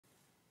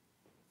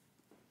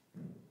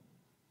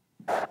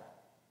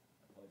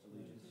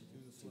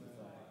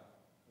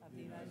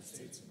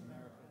States of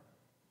America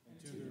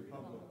and to the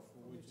republic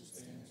for which it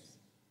stands,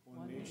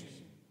 one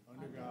nation,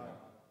 under God,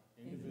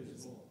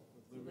 indivisible,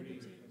 with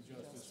liberty and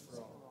justice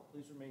for all.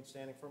 Please remain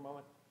standing for a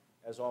moment.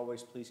 As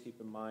always, please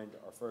keep in mind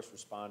our first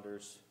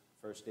responders,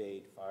 first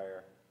aid,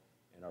 fire,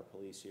 and our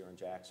police here in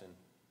Jackson,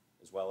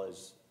 as well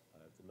as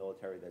the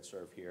military that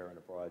serve here and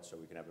abroad, so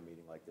we can have a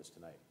meeting like this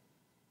tonight.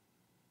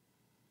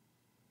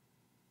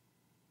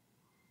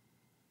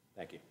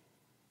 Thank you.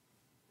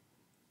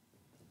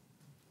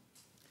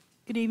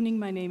 Good evening.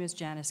 My name is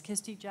Janice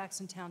Kisty,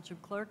 Jackson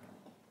Township Clerk.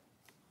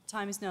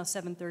 Time is now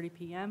 7:30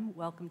 p.m.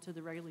 Welcome to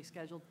the regularly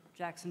scheduled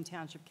Jackson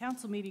Township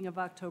Council meeting of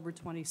October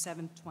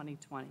 27,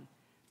 2020.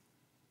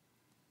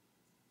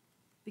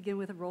 Begin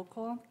with a roll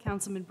call.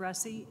 Councilman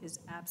Bressi is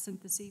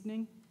absent this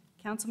evening.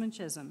 Councilman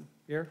Chisholm.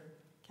 Here.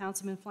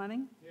 Councilman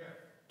Fleming. Here.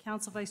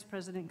 Council Vice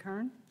President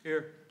Kern.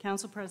 Here.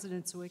 Council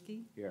President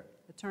Sawicki. Here.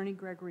 Attorney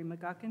Gregory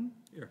McGuckin.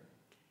 Here.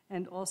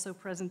 And also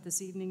present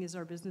this evening is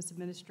our Business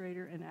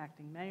Administrator and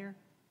Acting Mayor,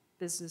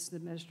 Business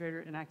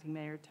Administrator and Acting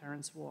Mayor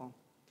Terrence Wall.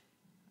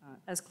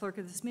 As clerk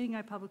of this meeting,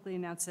 I publicly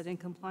announce that in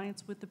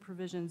compliance with the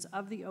provisions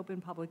of the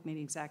Open Public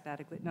Meetings Act,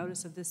 adequate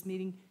notice of this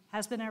meeting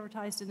has been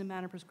advertised in the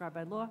manner prescribed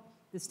by law.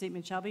 This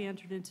statement shall be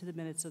entered into the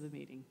minutes of the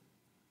meeting.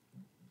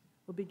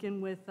 We'll begin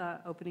with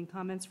opening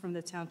comments from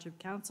the Township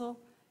Council.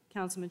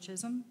 Councilman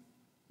Chisholm.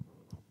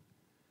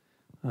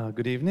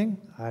 Good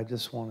evening. I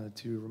just wanted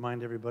to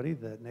remind everybody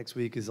that next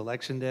week is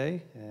Election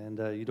Day, and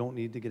you don't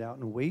need to get out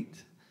and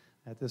wait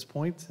at this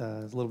point. It's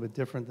a little bit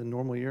different than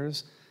normal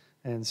years,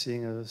 and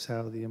seeing as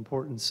how the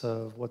importance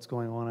of what's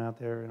going on out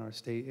there in our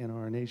state and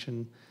our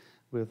nation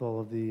with all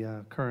of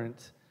the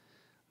current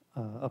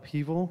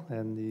upheaval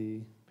and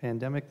the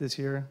pandemic this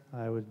year,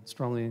 I would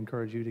strongly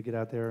encourage you to get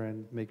out there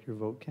and make your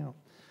vote count.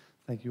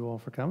 Thank you all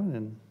for coming,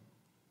 and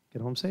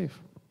get home safe.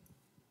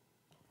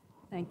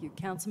 Thank you.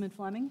 Councilman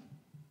Fleming.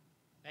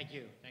 Thank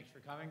you. Thanks for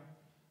coming.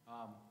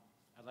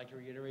 I'd like to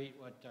reiterate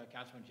what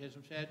Councilman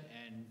Chisholm said,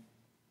 and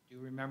do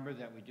remember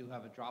that we do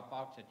have a drop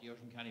box at the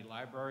Ocean County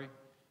Library.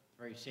 It's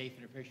a very safe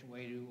and efficient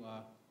way to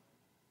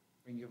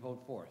bring your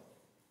vote forth.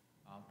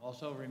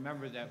 Also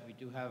remember that we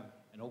do have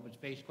an open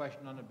space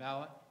question on the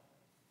ballot,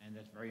 and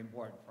that's very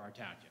important for our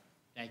township.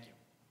 Thank you.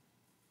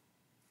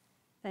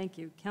 Thank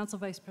you. Council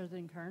Vice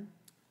President Kern.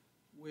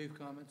 Waive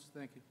comments.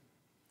 Thank you.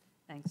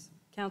 Thanks.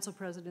 Council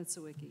President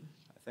Sawicki.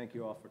 Thank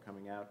you all for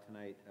coming out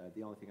tonight.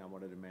 The only thing I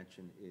wanted to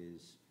mention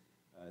is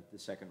the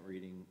second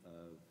reading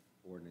of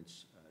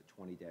Ordinance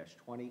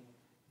 20-20.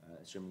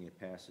 Assuming it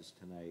passes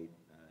tonight,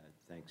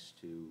 thanks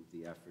to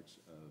the efforts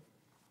of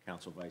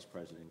Council Vice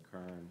President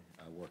Kern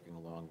working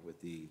along with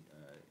the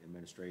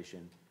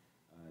administration,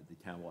 the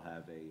town will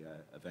have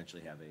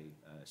eventually have a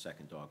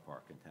second dog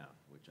park in town,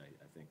 which I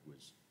think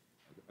was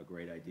a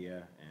great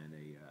idea and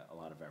a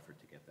lot of effort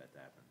to get that to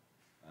happen.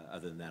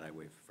 Other than that, I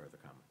waive further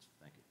comments.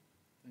 Thank you.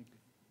 Thank you.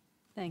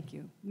 Thank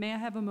you. May I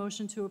have a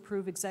motion to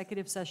approve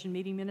executive session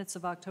meeting minutes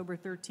of October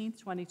 13th,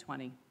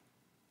 2020?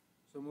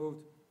 So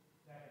moved.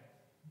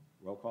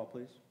 Roll call,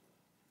 please.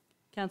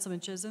 Councilman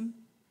Chisholm.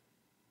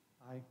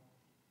 Aye.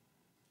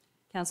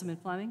 Councilman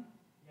Fleming.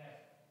 Yes.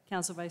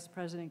 Council Vice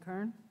President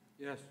Kern.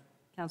 Yes.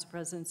 Council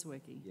President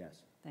Sawicki.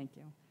 Yes. Thank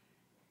you.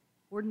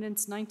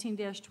 Ordinance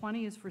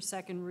 19-20 is for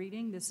second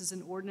reading. This is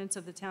an ordinance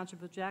of the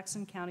Township of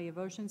Jackson, County of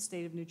Ocean,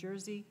 State of New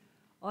Jersey,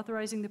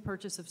 authorizing the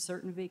purchase of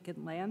certain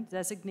vacant land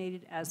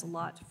designated as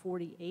Lot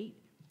 48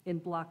 in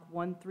Block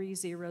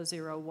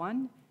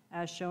 13001,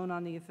 as shown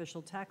on the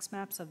official tax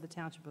maps of the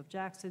Township of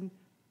Jackson,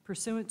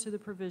 pursuant to the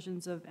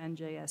provisions of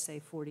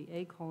NJSA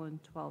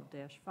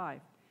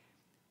 40A:12-5.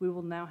 We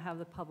will now have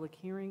the public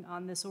hearing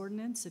on this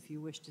ordinance. If you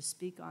wish to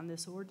speak on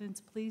this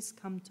ordinance, please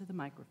come to the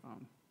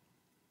microphone.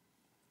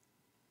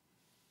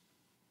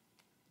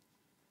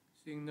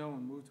 Seeing no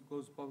one, move to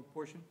close the public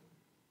portion.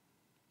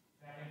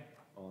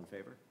 All in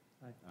favor?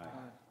 Aye.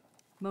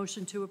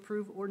 Motion to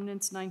approve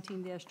ordinance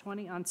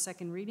 19-20 on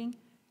second reading.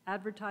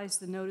 Advertise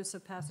the notice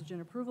of passage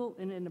and approval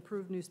in an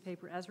approved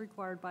newspaper as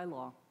required by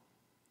law.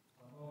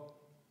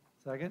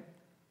 Second?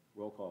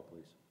 Roll call,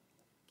 please.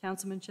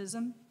 Councilman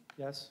Chisholm.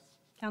 Yes.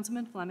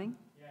 Councilman Fleming.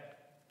 Yes.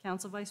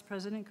 Council Vice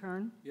President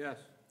Kern. Yes.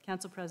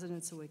 Council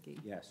President Sawicki.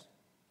 Yes.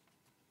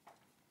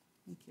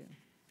 Thank you.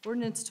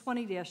 Ordinance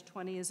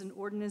 20-20 is an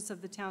ordinance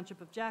of the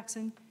Township of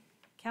Jackson,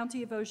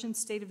 County of Ocean,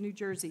 State of New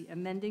Jersey,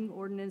 amending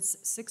Ordinance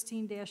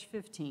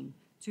 16-15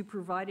 to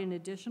provide an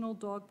additional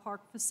dog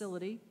park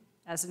facility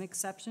as an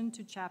exception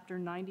to Chapter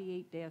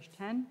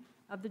 98-10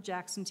 of the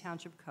Jackson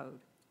Township Code.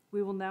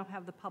 We will now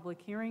have the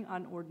public hearing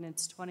on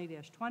Ordinance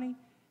 20-20.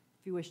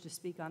 If you wish to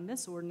speak on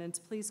this ordinance,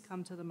 please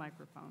come to the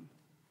microphone.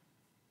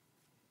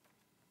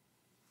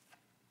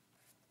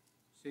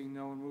 Seeing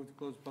no one, move to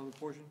close the public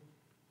portion.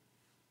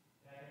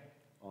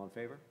 All in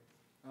favor?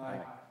 Aye.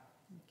 Okay.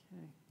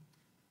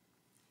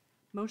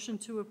 Motion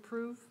to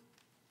approve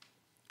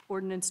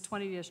Ordinance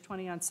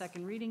 20-20 on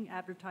second reading,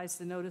 advertise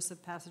the notice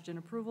of passage and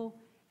approval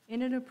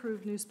in an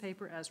approved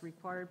newspaper as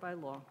required by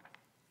law.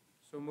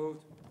 So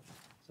moved.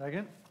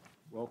 Second?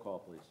 Roll call,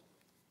 please.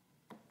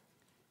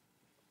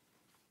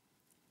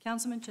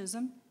 Councilman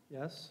Chisholm.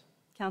 Yes.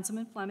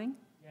 Councilman Fleming?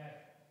 Yes.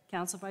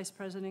 Council Vice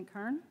President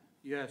Kern?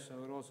 Yes, I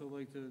would also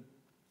like to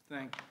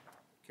thank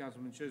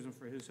Councilman Chisholm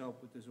for his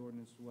help with this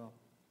ordinance as well.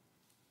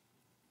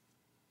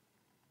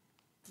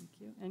 Thank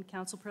you. And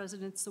Council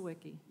President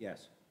Sawicki?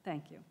 Yes.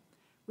 Thank you.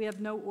 We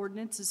have no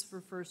ordinances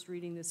for first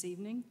reading this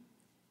evening.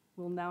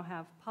 We'll now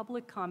have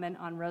public comment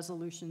on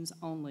resolutions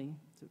only.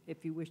 So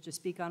if you wish to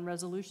speak on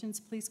resolutions,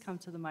 please come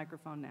to the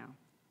microphone now.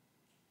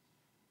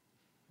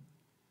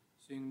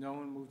 Seeing no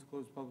one, move to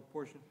close the public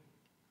portion.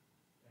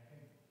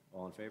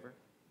 All in favor?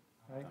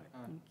 Aye.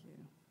 Thank you.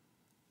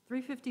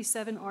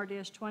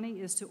 357R-20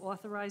 is to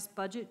authorize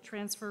budget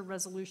transfer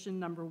resolution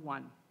number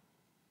 1.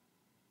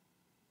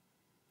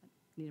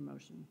 Need a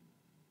motion.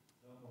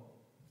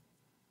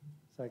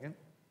 Second?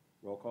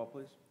 Roll call,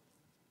 please.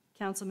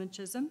 Councilman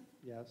Chisholm?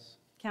 Yes.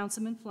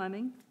 Councilman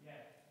Fleming? Yes.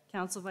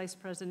 Council Vice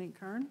President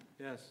Kern?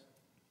 Yes.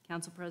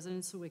 Council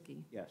President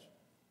Sawicki? Yes.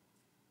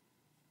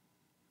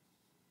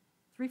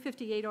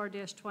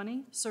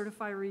 358R-20,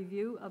 certify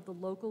review of the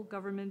local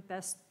government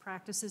best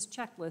practices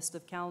checklist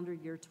of calendar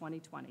year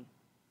 2020.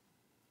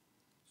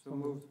 So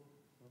moved.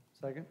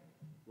 Second?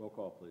 Roll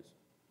call, please.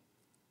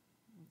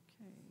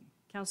 Okay.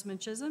 Councilman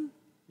Chisholm?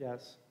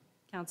 Yes.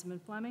 Councilman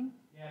Fleming?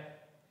 Yes.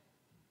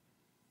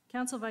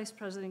 Council Vice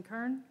President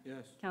Kern?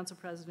 Yes. Council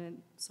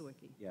President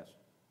Sawicki? Yes.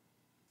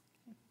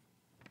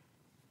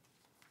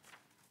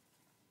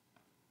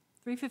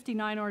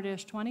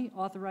 359R-20,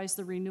 authorize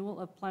the renewal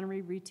of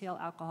plenary retail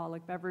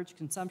alcoholic beverage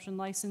consumption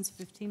license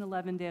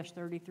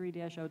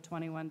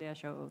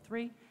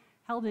 1511-33-021-003,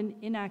 held in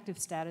inactive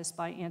status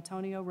by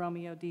Antonio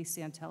Romeo D.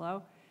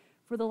 Santello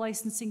for the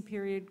licensing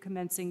period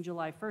commencing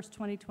July 1st,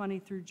 2020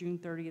 through June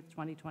 30th,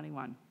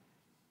 2021.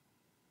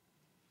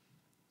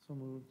 So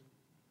moved.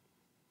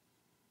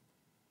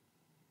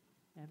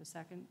 May I have a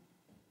second?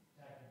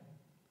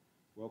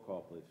 Roll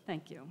call, please.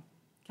 Thank you.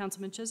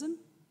 Councilman Chisholm?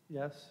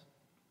 Yes.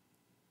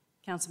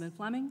 Councilman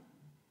Fleming?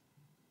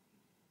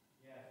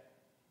 Yes.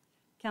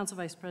 Council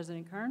Vice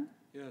President Kern?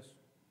 Yes.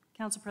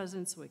 Council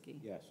President Sawicki?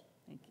 Yes.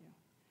 Thank you.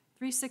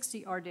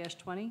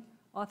 360R-20,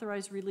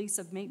 authorize release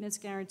of maintenance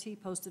guarantee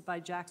posted by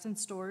Jackson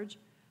Storage,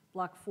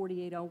 Block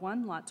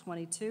 4801, Lot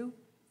 22,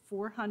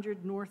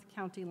 400 North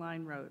County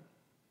Line Road.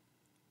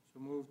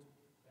 So moved.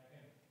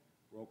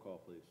 Roll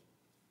call, please.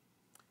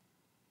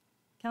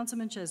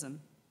 Councilman Chisholm?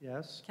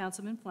 Yes.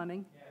 Councilman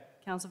Fleming? Yes.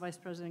 Council Vice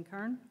President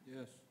Kern?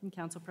 Yes. And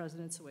Council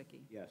President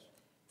Sawicki? Yes.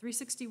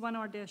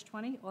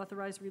 361R-20,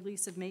 authorize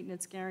release of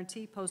maintenance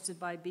guarantee posted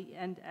by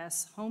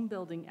B&S Home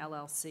Building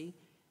LLC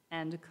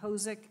and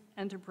Kozik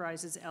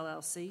Enterprises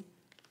LLC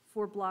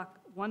for Block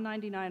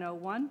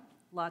 19901,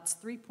 lots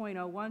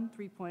 3.01,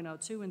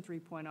 3.02, and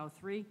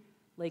 3.03,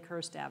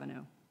 Lakehurst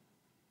Avenue.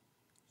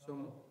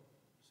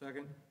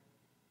 Second.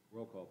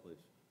 Roll call, please.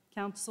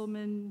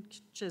 Councilman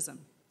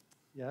Chisholm?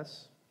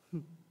 Yes.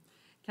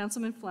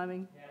 Councilman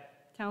Fleming? Yes.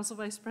 Council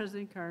Vice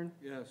President Kern?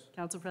 Yes.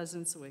 Council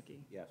President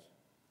Sawicki? Yes.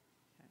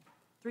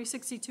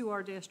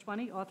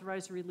 362R-20,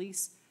 authorize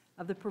release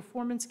of the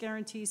performance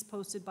guarantees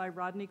posted by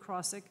Rodney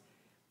Crossick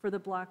for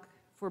Block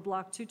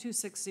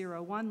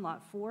 22601,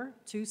 Lot 4,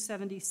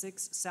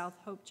 276 South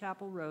Hope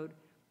Chapel Road,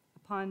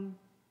 upon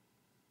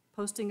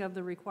posting of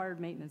the required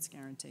maintenance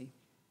guarantee.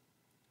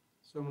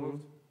 So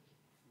moved.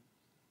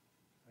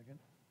 Second?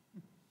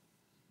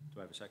 Do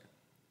I have a second?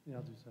 Yeah,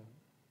 I'll do second.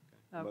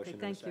 Okay, Motion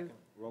and a thank you. second.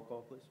 Roll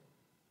call, please.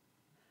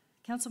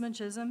 Councilman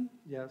Chisholm?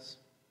 Yes.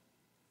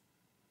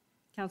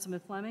 Councilman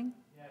Fleming?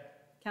 Yes.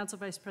 Council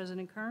Vice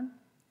President Kern?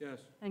 Yes.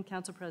 And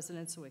Council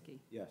President Sawicki?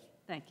 Yes.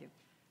 Thank you.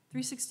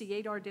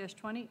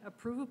 368R-20,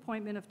 approve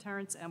appointment of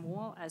Terrence M.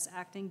 Wall as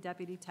acting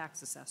deputy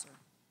tax assessor.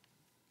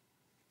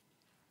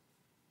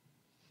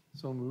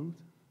 So moved.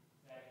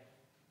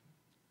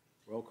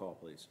 Roll call,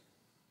 please.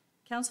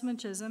 Councilman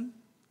Chisholm?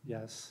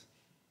 Yes.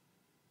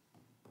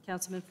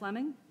 Councilman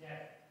Fleming? Yes.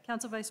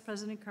 Council Vice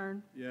President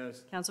Kern?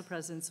 Yes. Council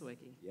President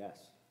Sawicki?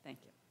 Yes. Thank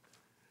you.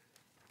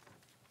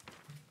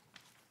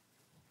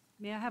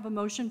 May I have a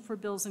motion for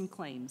bills and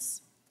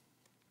claims?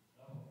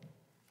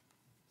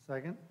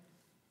 Second?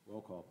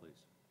 Roll call,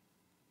 please.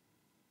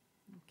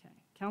 Okay.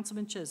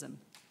 Councilman Chisholm?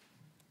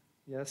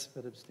 Yes,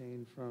 but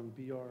abstain from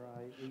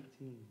BRI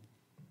 18.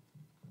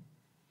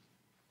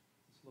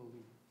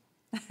 Slowly.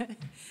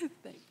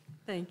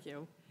 Thank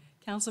you.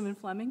 Councilman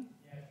Fleming?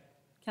 Yes.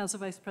 Council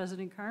Vice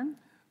President Kern?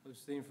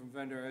 Abstain from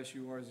vendor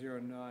SUR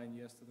 09,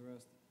 yes to the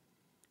rest.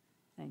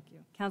 Thank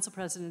you. Council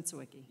President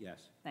Sawicki?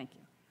 Yes. Thank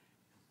you.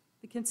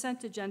 The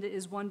consent agenda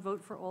is one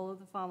vote for all of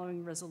the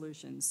following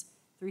resolutions.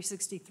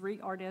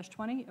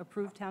 363R-20,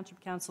 approved Township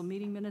Council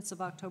meeting minutes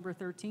of October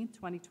 13th,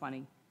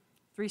 2020.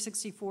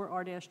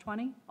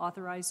 364R-20,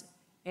 authorize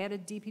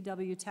added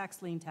DPW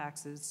tax lien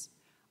taxes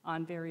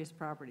on various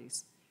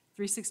properties.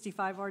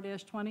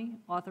 365R-20,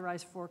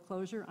 authorize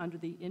foreclosure under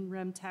the In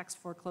Rem Tax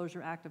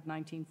Foreclosure Act of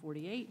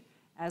 1948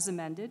 as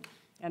amended,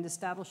 and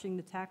establishing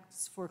the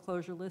tax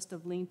foreclosure list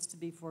of liens to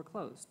be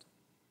foreclosed.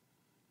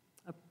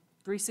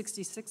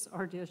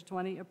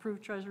 366R-20,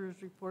 approved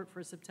treasurer's report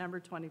for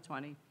September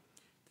 2020.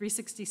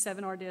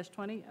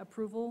 367R-20,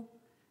 approval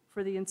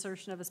for the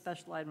insertion of a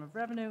special item of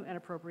revenue and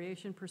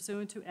appropriation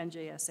pursuant to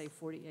NJSA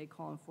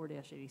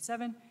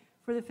 48:4-87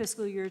 for the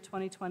fiscal year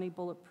 2020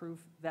 Bulletproof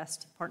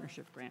Vest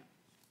Partnership Grant.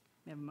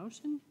 May I have a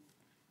motion?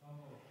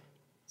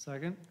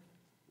 Second?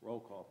 Roll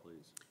call,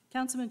 please.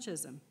 Councilman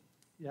Chisholm.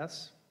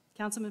 Yes?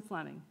 Councilman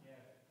Fleming.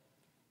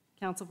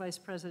 Council Vice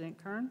President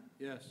Kern.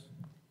 Yes.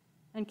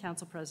 And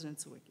Council President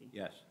Sawicki.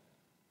 Yes.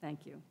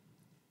 Thank you.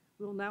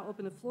 We will now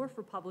open the floor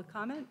for public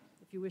comment.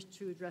 If you wish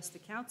to address the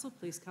council,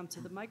 please come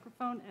to the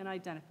microphone and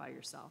identify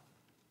yourself.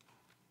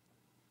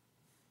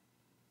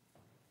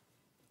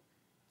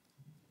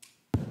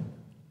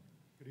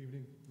 Good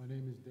evening. My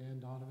name is Dan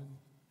Donovan.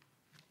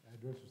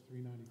 Address is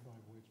 395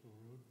 Waitsville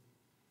Road.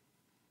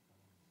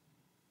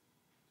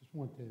 Just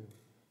want to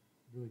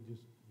really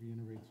just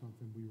reiterate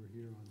something. We were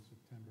here on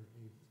September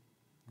 8th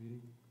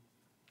meeting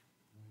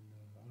when,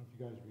 I don't know if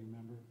you guys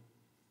remember,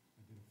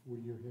 I did a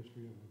 40-year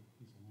history of a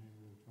piece of land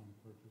we were trying to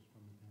purchase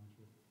from the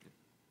township.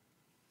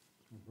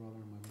 It's my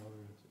brother and my mother.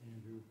 It's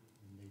Andrew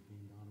and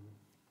Nadine Donovan.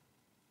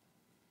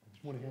 I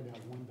just want to hand out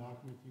one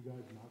document to you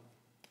guys, not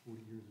 40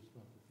 years of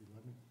stuff, if you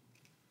let me.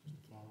 Just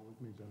to follow with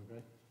me, is that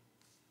okay?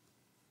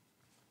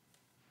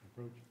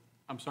 Approach?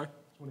 I'm sorry?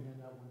 Just want to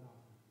hand out one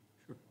document.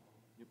 Sure.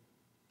 Yep.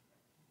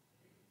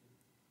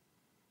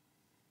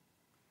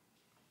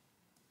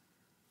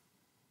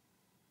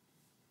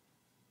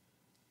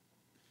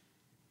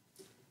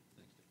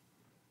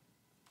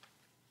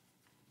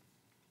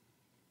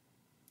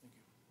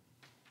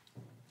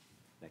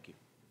 Thank you.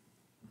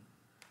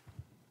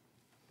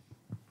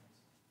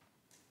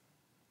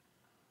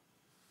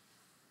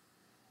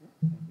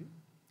 Thank you.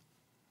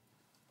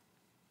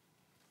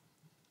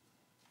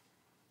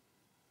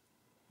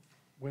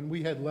 When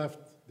we had left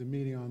the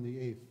meeting on the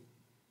 8th,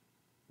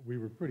 we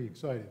were pretty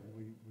excited.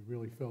 We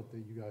really felt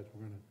that you guys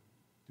were going to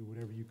do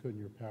whatever you could in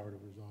your power to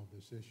resolve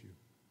this issue.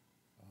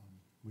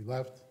 We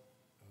left.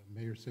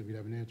 Mayor said we'd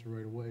have an answer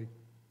right away.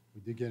 We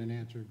did get an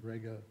answer.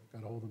 Greg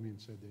got a hold of me and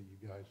said that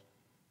you guys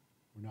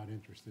were not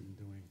interested in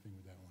doing anything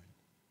with that land.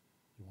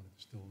 You wanted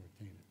to still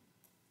retain it.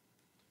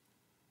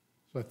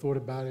 So I thought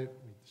about it.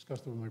 We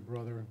discussed it with my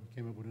brother, and we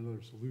came up with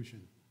another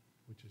solution,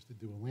 which is to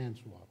do a land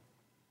swap.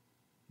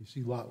 You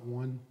see Lot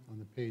 1 on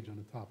the page on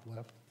the top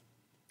left?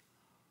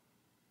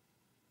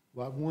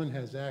 Lot 1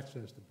 has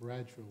access to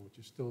Bradshaw, which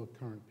is still a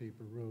current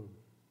paper road,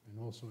 and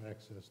also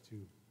access to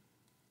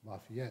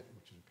Lafayette,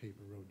 which is a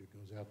paper road that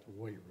goes out to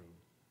White Road.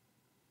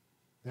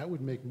 That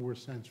would make more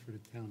sense for the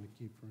town to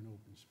keep for an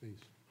open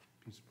space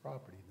piece of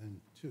property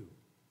than 2,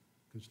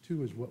 because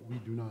 2 is what we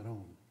do not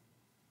own.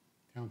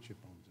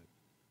 Township owns it.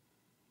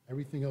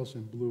 Everything else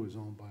in blue is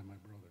owned by my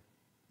brother.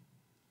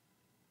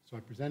 So I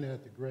presented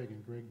that to Greg,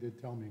 and Greg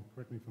did tell me,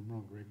 correct me if I'm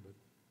wrong, Greg, but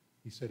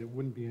he said it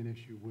wouldn't be an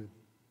issue with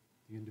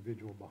the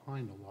individual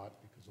behind the lot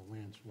because a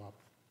land swap,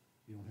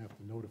 you don't have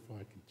to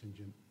notify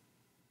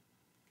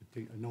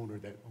an owner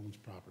that owns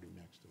property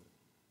next to it.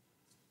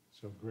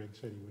 So Greg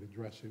said he would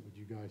address it with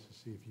you guys to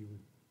see if you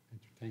would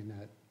entertain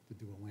that to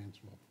do a land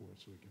swap for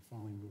us so we can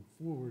finally move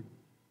forward,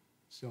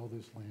 sell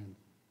this land,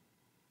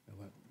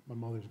 and my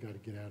mother's got to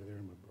get out of there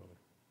and my brother.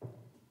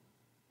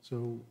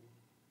 So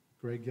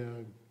Greg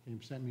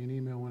sent me an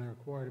email when I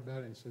inquired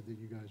about it and said that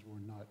you guys were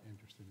not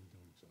interested in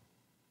doing so.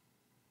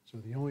 So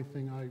the only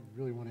thing I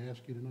really want to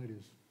ask you tonight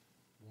is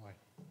why?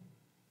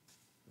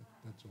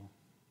 That's all.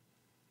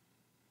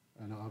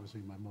 And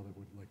obviously my mother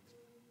would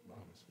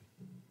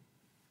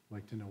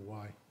like to know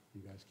why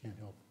you guys can't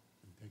help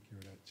and take care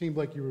of that. It seemed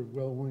like you were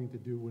well willing to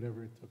do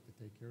whatever it took to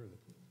take care of it.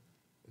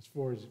 As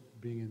far as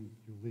being in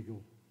your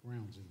legal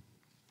grounds, and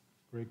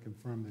Greg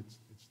confirmed that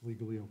it's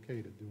legally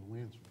okay to do a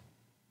land swap.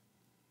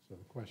 So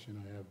the question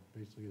I have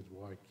basically is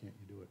why can't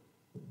you do it?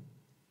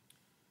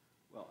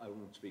 Well, I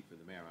won't speak for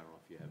the mayor. I don't know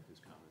if you have his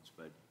comments,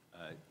 but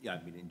yeah,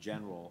 I mean, in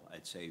general,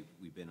 I'd say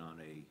we've been on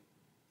a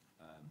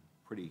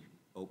pretty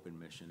open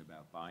mission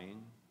about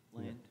buying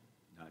land,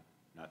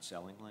 not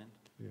selling land.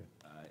 Yeah.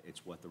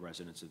 It's what the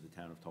residents of the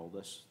town have told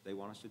us they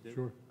want us to do.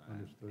 Sure,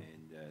 understood.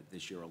 And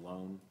this year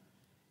alone,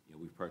 you know,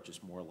 we've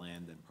purchased more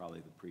land than probably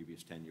the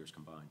previous 10 years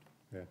combined.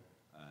 Yeah.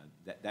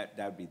 That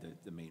would be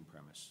the main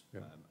premise.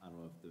 Yeah. I don't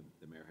know if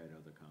the mayor had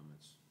other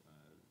comments,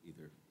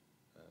 either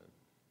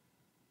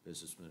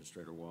Business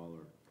Administrator Wall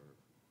or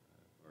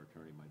our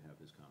attorney might have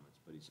his comments,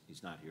 but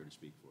he's not here to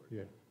speak for it.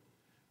 Yeah.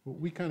 Well,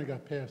 we kind of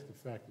got past the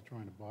fact of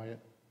trying to buy it,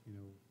 you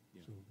know,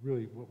 Yeah. so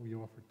really what we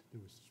offered to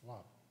do is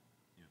swap.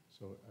 Yeah.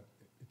 So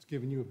it's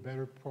giving you a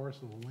better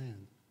parcel of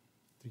land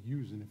to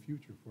use in the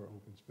future for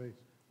open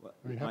space. Well,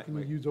 I mean, how can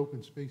you use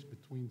open space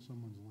between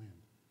someone's land?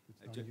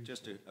 It's not used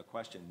Just for- a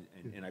question,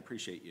 Yeah. and I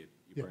appreciate you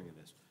Yeah. bringing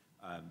this.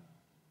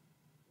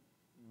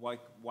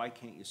 Why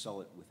can't you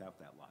sell it without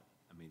that lot?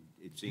 I mean,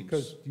 it seems.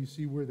 Because, do you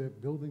see where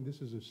that building,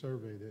 this is a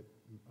survey that,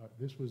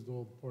 this was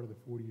all part of the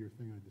 40-year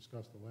thing I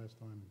discussed the last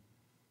time.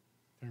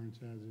 Terrence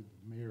has it,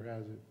 the mayor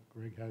has it,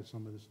 Greg has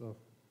some of the stuff.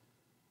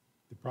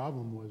 The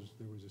problem was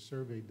there was a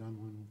survey done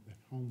when that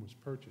home was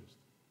purchased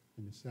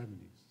in the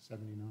 70s,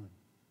 79.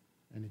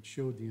 And it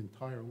showed the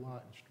entire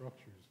lot and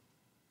structures,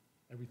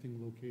 everything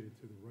located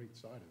to the right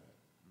side of that.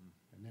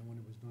 And And then when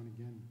it was done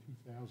again in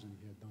 2000,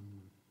 he had done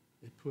one.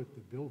 It put the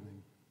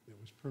building that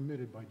was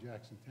permitted by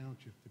Jackson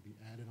Township to be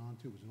added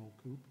onto, it was an old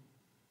coop,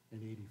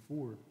 in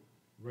 '84,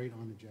 right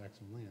on the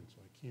Jackson land.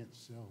 So he can't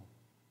sell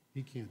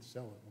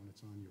it when it's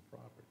on your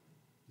property.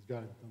 He's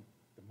got to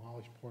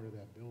demolish part of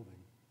that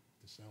building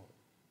to sell it.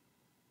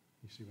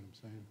 You see what I'm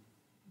saying?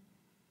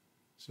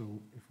 So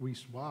if we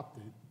swapped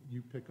it,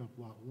 you pick up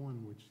lot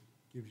 1, which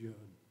gives you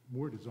a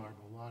more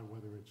desirable lot,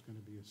 whether it's going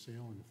to be a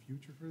sale in the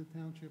future for the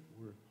township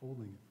or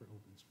holding it for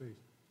open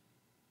space.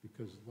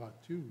 Because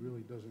lot 2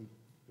 really doesn't,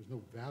 there's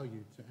no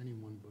value to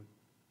anyone but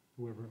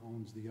whoever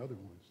owns the other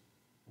ones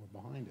or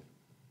behind it.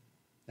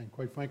 And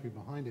quite frankly,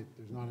 behind it,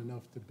 there's not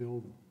enough to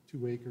build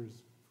 2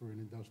 acres for an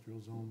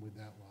industrial zone with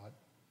that lot.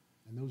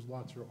 And those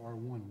lots are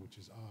R1, which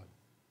is odd.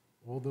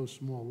 All those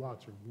small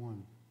lots are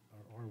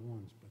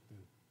R1s, but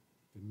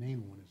the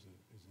main one is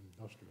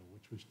industrial,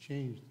 which was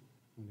changed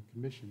when the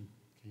commission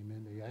came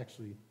in. They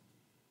actually,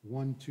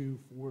 1, 2,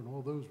 4, and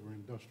all those were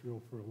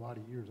industrial for a lot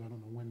of years. I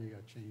don't know when they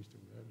got changed to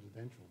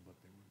residential, but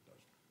they were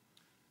industrial.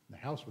 And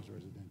the house was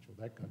residential.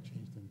 That got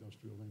changed to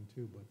industrial then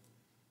too, but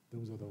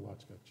those other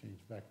lots got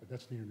changed back. But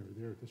that's neither nor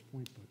there at this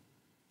point, but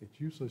it's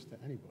useless to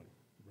anybody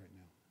right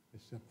now,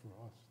 except for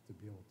us to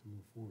be able to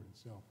move forward and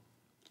sell.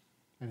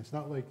 And it's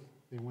not like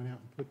they went out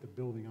and put the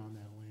building on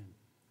that land.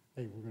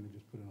 Hey, we're going to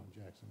just put it on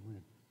Jackson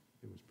land.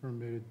 It was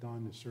permitted,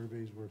 done, the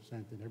surveys were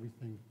sent, and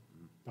everything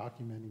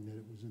documenting that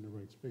it was in the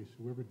right space.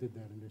 Whoever did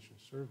that initial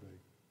survey,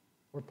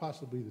 or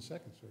possibly the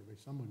second survey,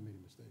 someone made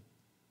a mistake,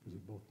 because they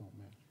both don't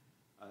match.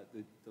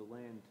 The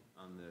land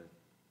on the,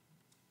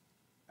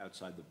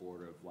 outside the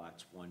border of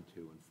lots 1,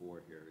 2, and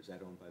 4 here, is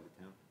that owned by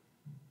the town?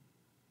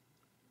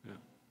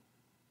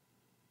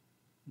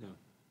 No.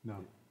 No,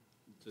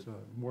 It's it's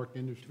Mark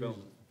Industries,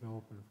 development. a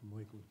developer from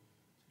Lakewood.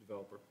 a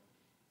developer.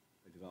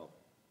 A developer?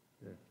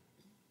 Yeah.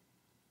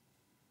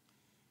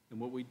 And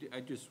what we,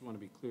 I just want to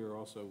be clear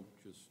also,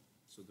 just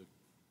so the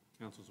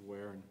council's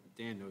aware, and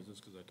Dan knows this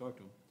because I talked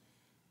to him,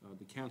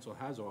 the council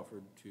has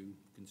offered to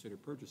consider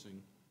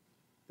purchasing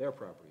their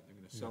property. They're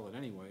going to sell it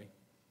anyway.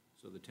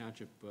 So the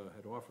township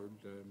had offered,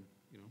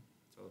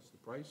 tell us the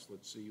price,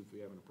 let's see if we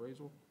have an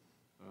appraisal.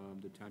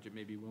 The township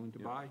may be willing to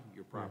buy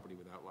your property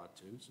without lot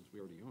 2, since we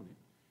already own it.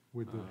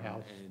 With the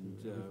house, and,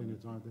 everything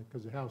that's on it,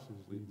 because the house is.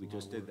 We needs a lot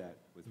just of did work. that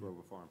with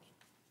Rover Farms.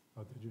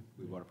 Oh, did you?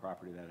 We Yeah. bought a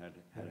property that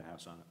had a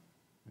house on it.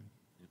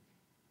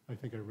 I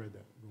think I read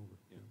that over.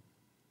 Yeah.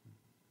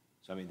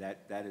 So I mean,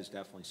 that is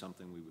definitely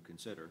something we would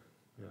consider.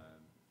 Yeah.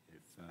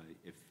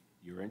 If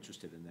you're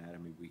interested in that, I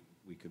mean,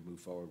 we could move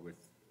forward with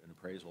an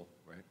appraisal,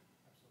 right?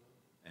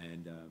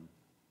 Absolutely.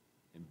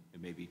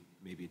 And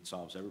maybe it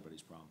solves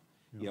everybody's problem.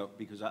 Yeah. You know,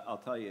 because I'll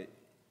tell you,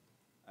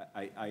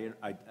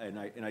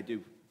 I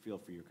do feel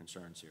for your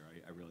concerns here,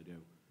 I really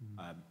do.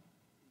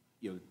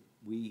 You know,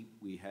 we've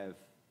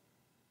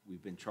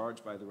been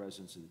charged by the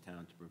residents of the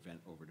town to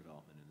prevent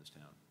overdevelopment in this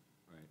town,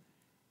 right?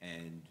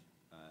 And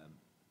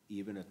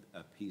even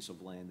a piece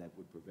of land that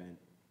would prevent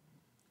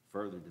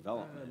further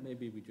development.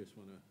 Maybe we just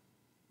want to,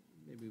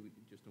 maybe we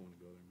just don't want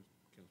to go there, Mr.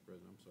 Council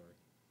President, I'm sorry.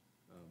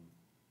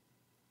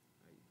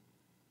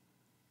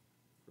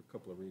 For a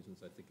couple of reasons,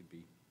 I think it'd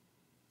be,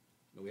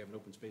 we have an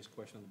open space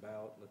question on the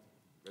ballot, let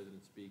the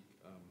residents speak.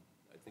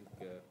 I think,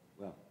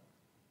 Well,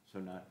 so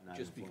not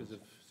just because of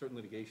influence. certain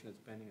litigation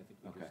that's pending, I think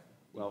we Okay, just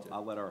need well, to-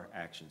 I'll let our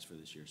actions for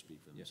this year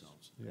speak for Yes.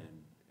 themselves. Yeah.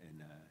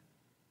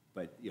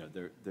 But, you know,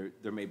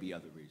 there may be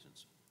other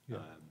reasons.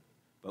 Yeah.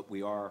 But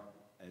we are,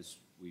 as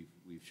we've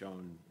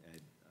shown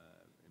in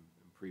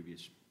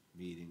previous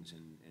meetings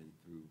and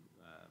through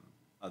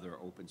other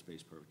open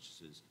space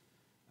purchases,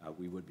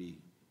 we would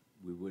be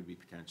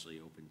potentially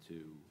open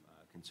to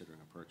considering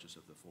a purchase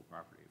of the full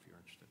property if you're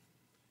interested.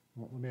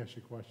 Well, let me ask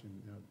you a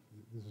question. Now,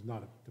 this is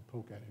not to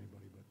poke at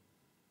anybody, but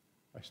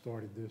I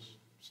started this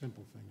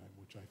simple thing,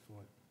 which I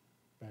thought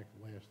back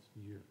last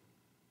year.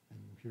 And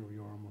here we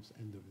are, almost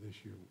end of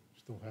this year,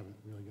 still haven't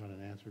really got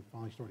an answer.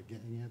 Finally started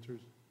getting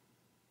answers,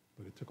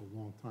 but it took a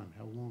long time.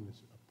 How long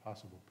is a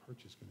possible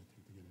purchase going to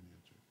take to get an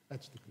answer?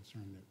 That's the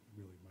concern that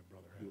really my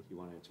brother has. You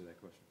want to answer that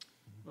question?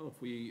 Well,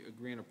 if we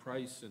agree on a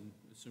price and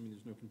assuming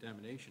there's no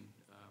contamination,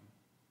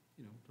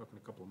 we're talking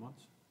a couple of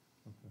months.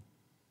 Okay.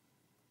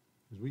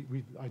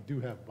 Because I do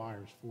have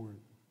buyers for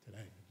it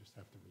today. I just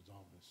have to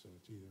resolve this. So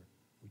it's either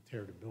we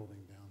tear the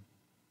building down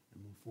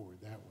and move forward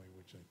that way,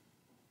 which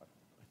I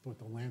thought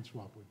the land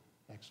swap would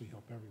actually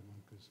help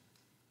everyone, because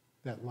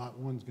that lot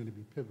 1's going to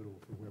be pivotal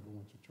for whoever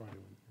wants to try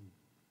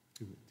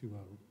to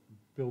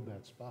build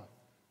that spot,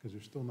 because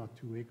there's still not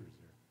 2 acres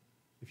there.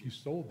 If you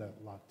sold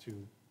that lot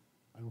 2,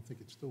 I don't think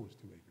it still was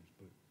 2 acres,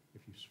 but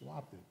if you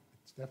swapped it,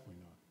 it's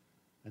definitely not.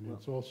 And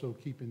it's also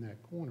keeping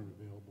that corner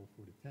available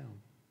for the town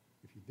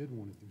if you did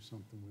want to do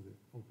something with it,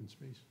 open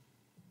space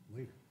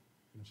later.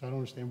 So I don't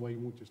understand why you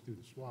won't just do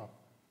the swap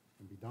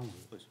and be done with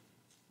it. Please.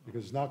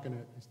 Because it's not going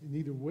to,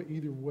 either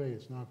way,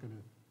 it's not going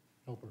to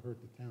help or hurt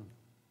the town.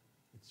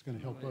 It's going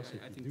to help us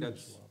I if think we do the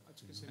that's- swap.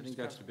 I think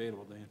that's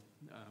debatable, Dan.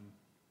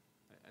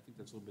 I think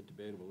that's a little bit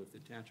debatable. If the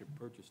township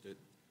purchased it,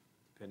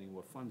 depending on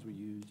what funds we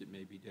used, it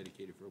may be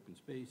dedicated for open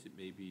space, it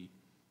may be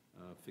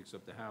fix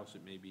up the house,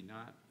 it may be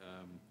not.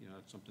 You know,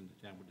 that's something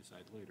the town would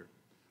decide later.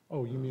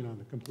 Oh, you mean on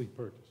the complete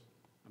purchase?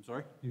 I'm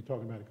sorry? You're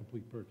talking about a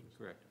complete purchase?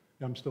 Correct.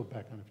 Yeah, I'm still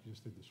back on if you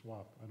just did the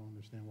swap. I don't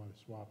understand why the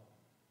swap.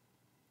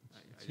 It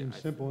I- seems I-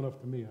 simple enough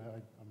to me.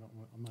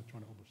 I'm not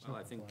trying to oversimplify. Well,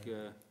 I think,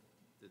 it.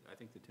 I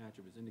think the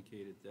township has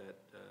indicated that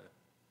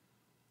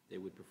they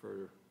would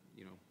prefer,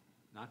 you know,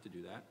 not to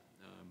do that.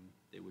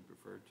 They would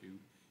prefer to,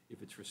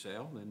 if it's for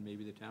sale, then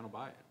maybe the town will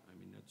buy it. I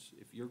mean, that's,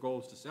 if your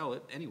goal is to sell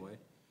it anyway,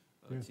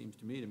 Yeah. it seems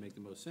to me to make the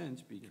most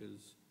sense,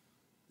 because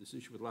this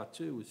issue with Lot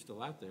 2 is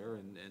still out there,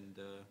 and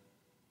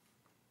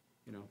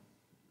you know,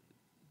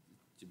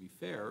 to be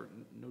fair,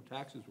 no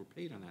taxes were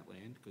paid on that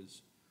land,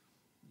 because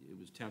it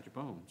was township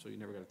owned, so you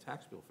never got a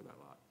tax bill for that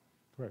lot.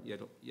 Correct.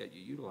 Yet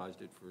you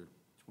utilized it for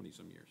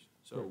 20-some years.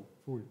 So,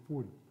 Correct.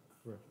 40,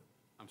 correct.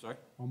 I'm sorry?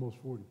 Almost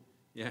 40.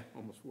 Yeah,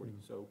 almost 40.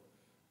 Yeah. So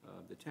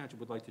the township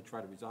would like to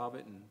try to resolve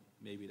it, and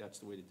maybe that's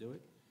the way to do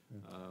it. Yeah.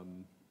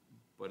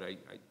 But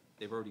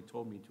they've already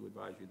told me to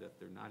advise you that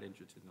they're not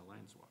interested in the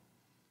land swap.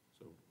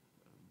 So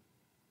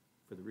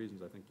for the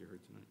reasons I think you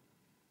heard tonight.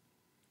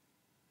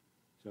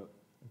 So,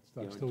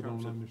 I You know, in still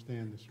terms don't of-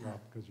 understand the swap,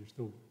 because you're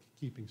still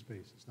keeping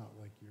space. It's not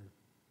like you're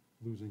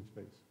losing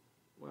space.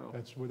 Well,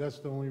 That's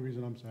the only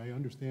reason I'm saying, I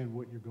understand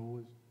what your goal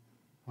is,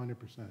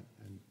 100%,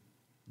 and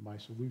my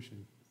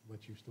solution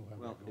lets you still have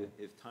well, that goal.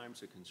 if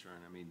time's a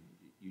concern, I mean,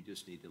 you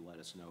just need to let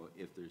us know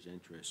if there's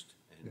interest,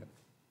 and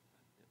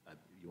Yeah.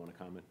 you want to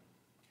comment?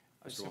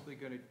 I was Mr. Wall? simply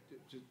going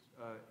to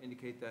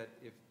indicate that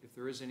if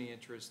there is any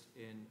interest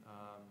in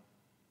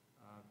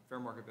fair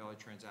market value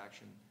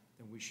transaction,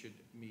 then we should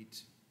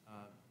meet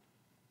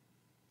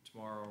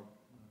tomorrow,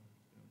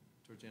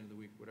 towards the end of the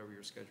week, whatever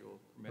your schedule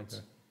permits,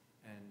 Okay.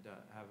 and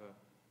have a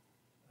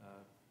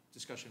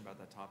discussion about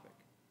that topic.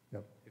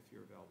 Yep. If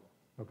you're available.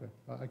 Okay,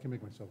 I can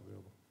make myself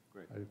available.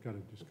 Great. I've got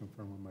to just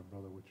confirm with my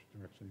brother which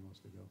direction he wants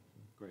to go. So,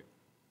 Great,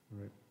 all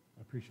right,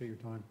 I appreciate your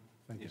time.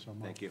 Thank you Yeah, so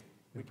much. thank you,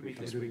 We can meet Have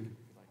a this good week evening.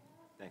 if you'd like.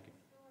 thank you.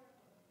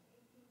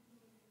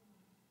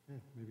 Yeah,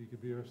 maybe you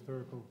could be a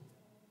historical,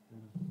 you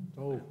know, it's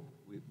old,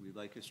 We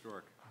like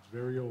historic. it's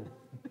very old.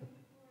 She's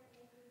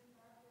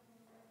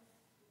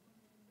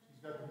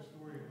got the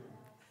historian.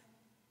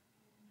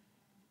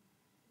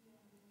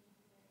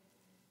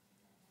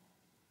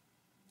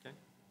 Okay,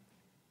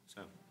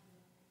 so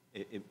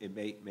it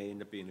may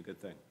end up being a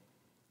good thing.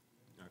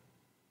 All right,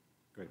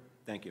 great,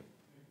 thank you.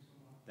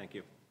 Thank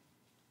you.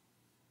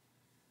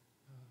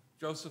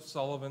 Joseph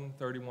Sullivan,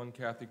 31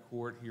 Cathy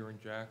Court here in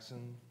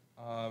Jackson.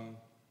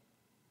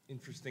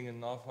 Interesting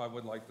enough, I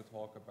would like to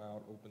talk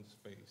about open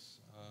space.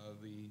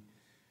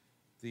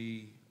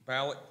 The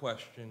ballot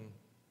question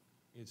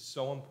is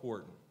so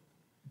important,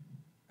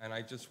 and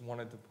I just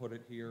wanted to put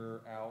it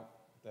here out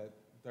that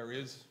there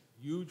is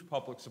huge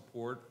public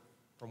support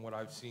from what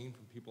I've seen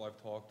from people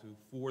I've talked to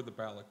for the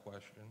ballot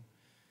question.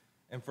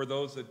 And for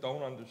those that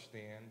don't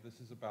understand, this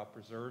is about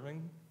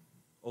preserving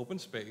open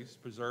space,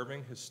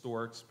 preserving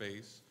historic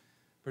space,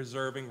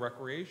 preserving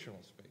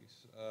recreational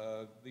space.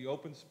 The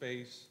open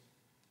space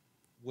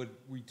would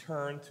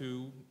return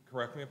to,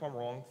 correct me if I'm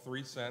wrong,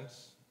 3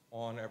 cents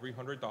on every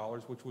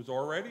 $100, which was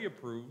already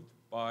approved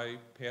by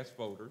past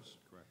voters.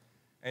 Correct.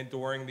 And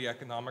during the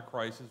economic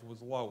crisis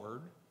was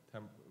lowered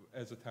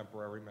as a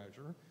temporary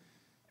measure.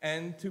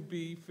 And to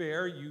be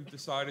fair, you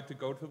decided to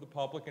go to the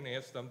public and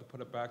ask them to put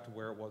it back to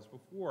where it was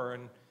before.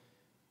 And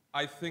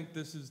I think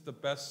this is the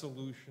best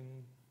solution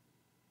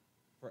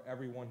for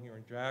everyone here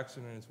in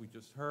Jackson. And as we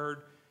just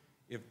heard,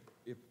 if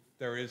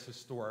there is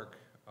historic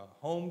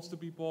homes to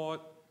be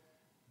bought,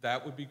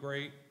 that would be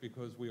great,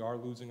 because we are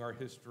losing our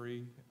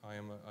history. I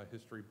am a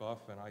history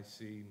buff, and I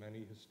see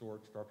many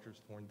historic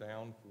structures torn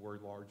down for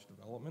large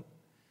development.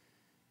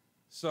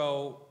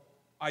 So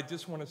I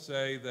just want to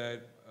say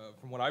that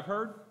from what I've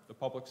heard, the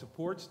public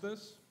supports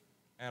this,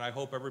 and I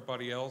hope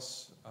everybody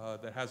else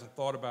that hasn't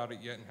thought about it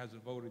yet and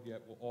hasn't voted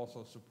yet will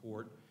also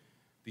support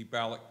the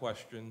ballot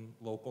question,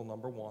 local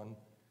number 1,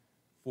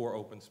 for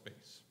open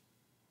space.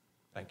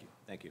 Thank you.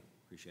 Thank you,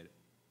 appreciate it.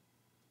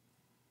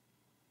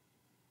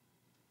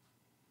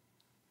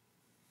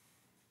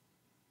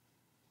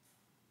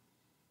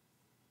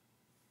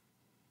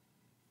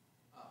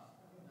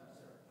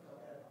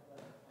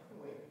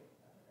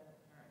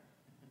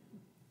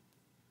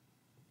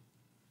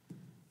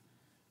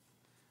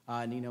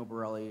 Nino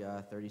Borelli,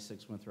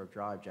 36 Winthrop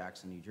Drive,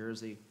 Jackson, New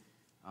Jersey.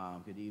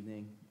 Good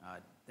evening.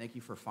 Thank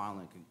you for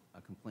filing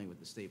a complaint with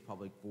the State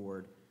Public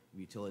Board of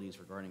Utilities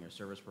regarding our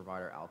service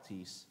provider,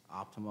 Altice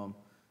Optimum.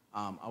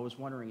 I was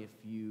wondering if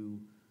you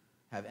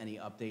have any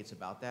updates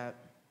about that?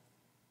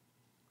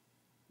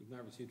 we've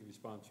not received a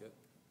response yet.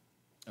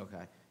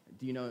 Okay.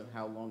 Do you know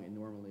how long it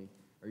normally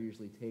or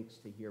usually takes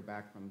to hear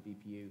back from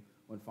BPU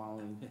when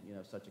filing,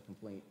 such a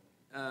complaint?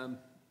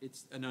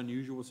 It's an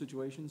unusual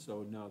situation,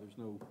 so no, there's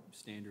no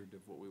standard of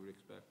what we would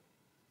expect.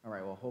 All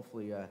right, well,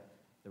 hopefully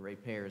the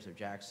ratepayers of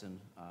Jackson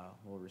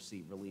will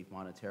receive relief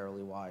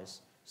monetarily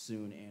wise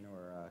soon,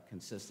 and/or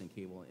consistent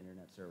cable and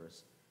internet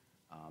service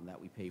that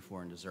we pay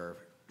for and deserve.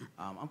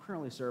 I'm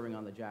currently serving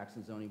on the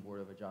Jackson Zoning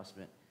Board of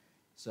Adjustment,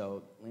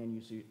 So land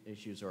use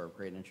issues are of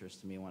great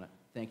interest to me. I want to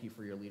thank you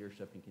for your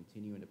leadership in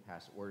continuing to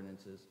pass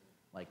ordinances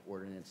like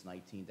Ordinance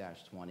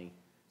 19-20,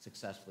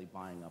 successfully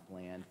buying up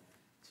land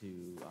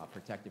to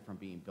protect it from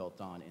being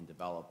built on and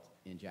developed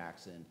in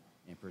Jackson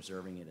and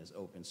preserving it as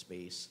open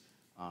space.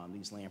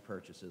 These land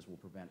purchases will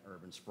prevent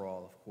urban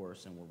sprawl, of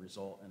course, and will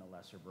result in a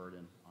lesser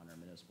burden on our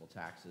municipal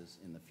taxes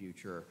in the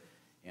future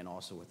and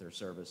also with their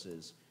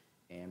services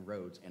and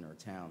roads in our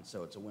town.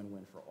 So it's a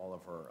win-win for all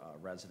of our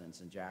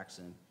residents in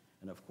Jackson.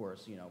 And of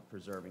course, you know,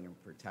 preserving and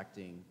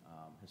protecting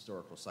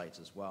historical sites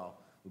as well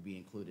will be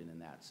included in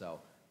that. So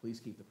please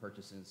keep the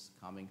purchases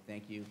coming.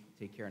 Thank you.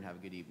 Take care and have a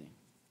good evening.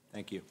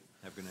 Thank you.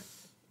 Have a good night.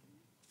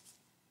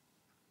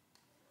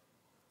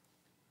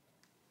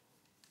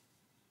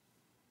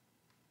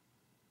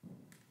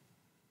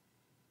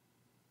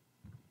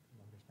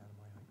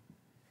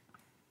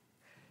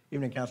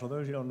 Evening, Council.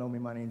 Those who don't know me,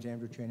 my name's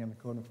Andrew Cheney. I'm the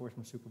code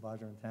enforcement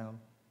supervisor in town.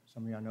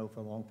 Some of you I know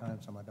for a long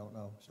time, some I don't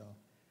know. So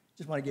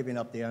just want to give you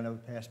an update. I know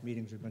past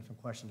meetings there's been some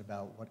questions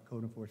about what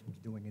code enforcement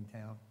is doing in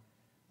town.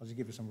 I'll just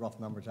give you some rough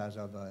numbers as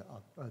of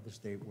this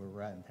date where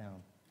we're at in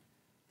town.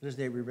 To this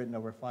date, we've written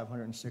over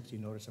 560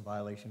 notice of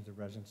violations of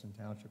residents in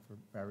township for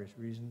various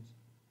reasons.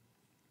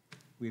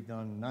 We've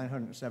done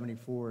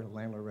 974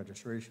 landlord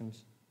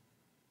registrations.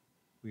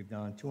 We've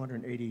done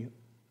 280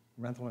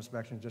 rental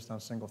inspections just on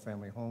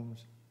single-family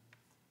homes.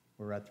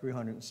 We're at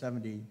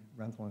 370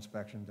 rental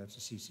inspections, that's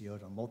the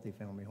CCOs on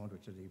multifamily homes,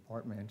 which are the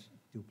apartments,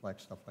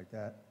 duplex, stuff like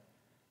that.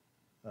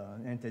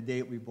 And to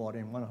date, we brought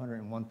in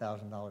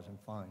 $101,000 in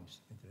fines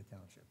into the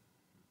township.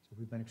 So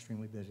we've been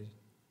extremely busy,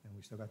 and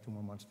we still got 2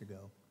 more months to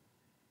go.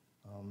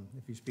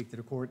 If you speak to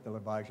the court, they'll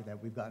advise you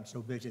that we've gotten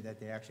so busy that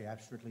they actually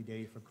have strictly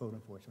days for code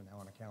enforcement now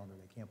on a calendar.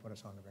 They can't put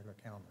us on the regular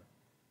calendar.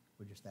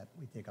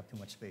 We take up too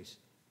much space.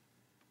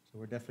 So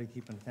we're definitely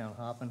keeping the town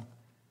hopping.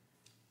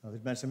 There's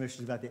been some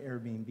issues about the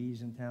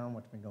Airbnbs in town,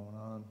 what's been going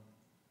on.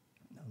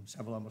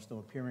 Several of them are still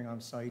appearing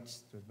on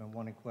sites. There's been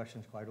one in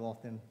questions quite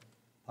often,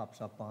 pops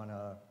up on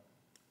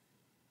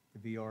the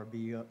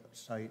VRB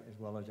site as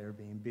well as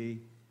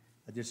Airbnb.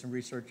 I did some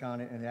research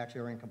on it, and they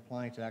actually are in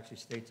compliance. It actually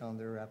states on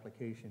their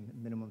application,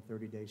 minimum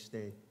 30-day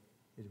stay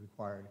is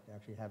required. They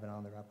actually have it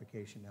on their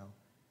application now.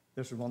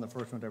 This was one of the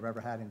first ones I've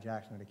ever had in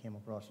Jackson that I came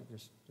across.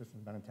 This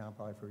one's been in town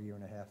probably for a year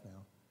and a half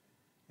now.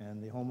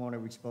 And the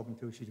homeowner we'd spoken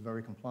to, she's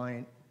very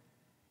compliant.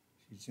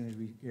 As soon as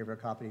we gave her a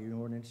copy of the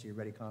ordinance, she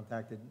already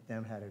contacted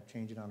them, had to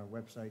change it on her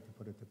website to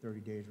put it to 30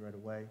 days right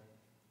away,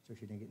 so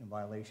she didn't get in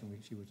violation.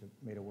 She was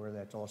made aware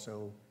that it's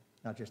also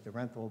not just the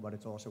rental, but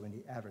it's also in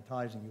the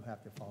advertising. You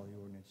have to follow the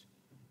ordinance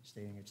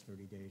stating it's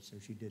 30 days, so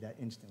she did that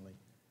instantly.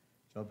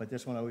 So, but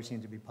this one always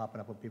seems to be popping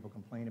up when people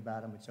complain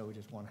about them. It's always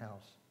just one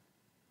house,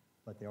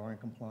 but they are in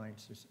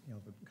compliance. Just, you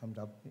know, if it comes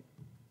up,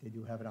 they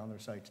do have it on their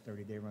sites,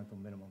 30-day rental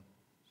minimum.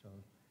 So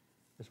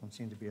this one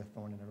seems to be a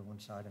thorn in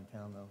everyone's side in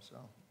town, though. So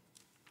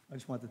I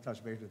just wanted to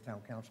touch base with the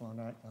town council on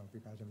that. I don't know if you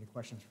guys have any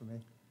questions for me.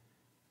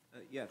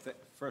 Yeah,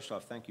 first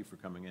off, thank you for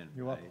coming in.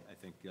 You're welcome. I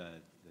think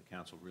the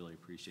council really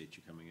appreciates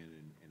you coming in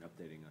and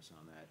updating us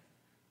on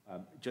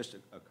that. Just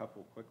a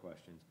couple quick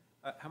questions.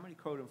 How many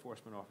code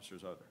enforcement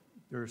officers are there?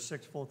 There are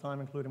 6 full-time,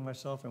 including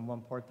myself, and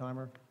 1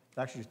 part-timer. It's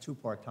actually just 2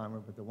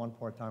 part-timers, but the 1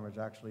 part-timer is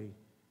actually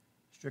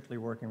strictly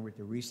working with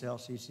the resale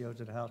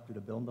CCOs of the house through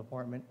the building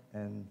department,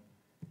 and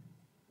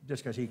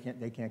just because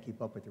they can't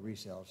keep up with the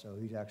resale, so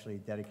he's actually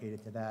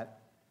dedicated to that.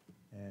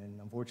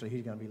 And unfortunately,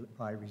 he's going to be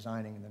probably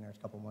resigning in the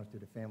next couple of months due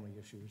to family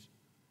issues.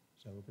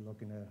 So we'll be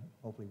looking to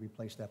hopefully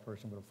replace that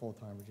person with a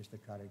full-timer just to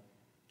try to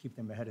keep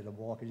them ahead of the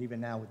ball. Because even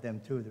now with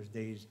them too, there's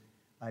days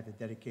I have to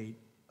dedicate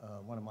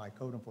one of my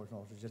code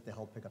enforcement officers just to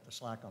help pick up the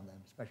slack on them,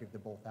 especially if they're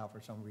both out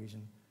for some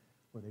reason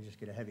or they just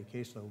get a heavy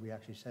caseload. We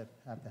actually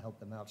have to help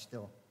them out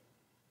still.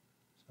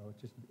 So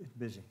it's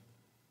busy.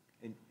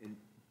 And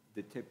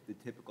the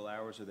typical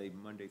hours, are they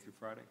Monday through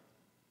Friday?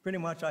 Pretty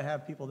much, I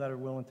have people that are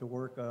willing to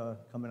work,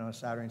 come in on a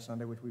Saturday and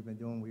Sunday, which we've been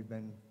doing. We've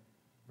been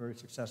very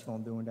successful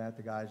in doing that.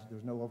 The guys,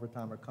 there's no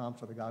overtime or comp,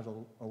 so the guys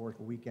will work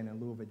a weekend in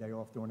lieu of a day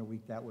off during the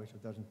week that way, so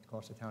it doesn't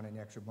cost the town any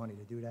extra money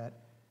to do that.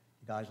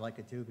 The guys like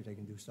it too, because they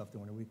can do stuff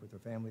during the week with their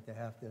family if they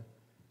have to.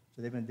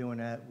 So they've been doing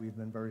that. We've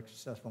been very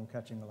successful in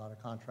catching a lot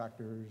of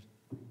contractors,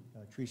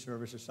 tree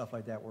services, stuff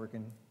like that,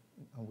 working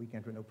on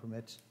weekends with no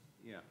permits.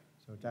 Yeah.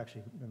 So it's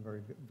actually been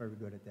very, very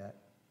good at that.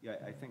 Yeah,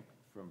 I think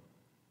from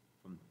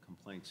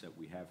complaints that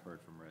we have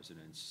heard from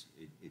residents,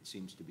 it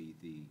seems to be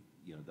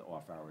the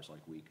off hours, like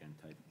weekend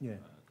type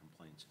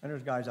complaints. And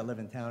there's guys that live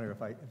in town, or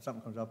if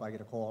something comes up, I get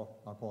a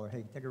call, I'll call her,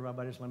 hey, take a ride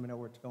by this, let me know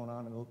what's going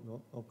on, and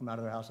they'll come out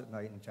of their house at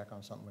night and check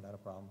on something without a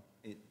problem.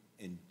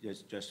 And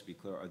just to be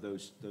clear, are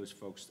those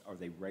folks, are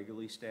they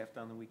regularly staffed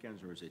on the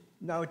weekends, or is it?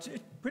 No, it's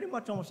pretty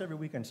much almost every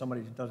weekend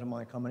somebody doesn't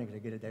mind coming in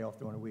because they get a day off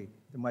during the week.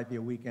 There might be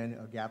a weekend,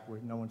 a gap where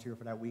no one's here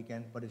for that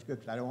weekend, but it's good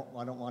because I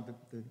don't want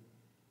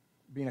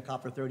being a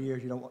cop for 30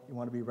 years, you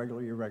want to be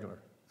regular, you're regular.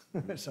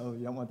 So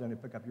you don't want them to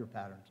pick up your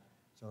patterns.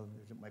 So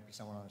there might be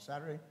someone on a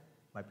Saturday,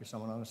 might be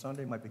someone on a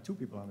Sunday, might be 2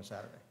 people on a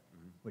Saturday,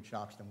 which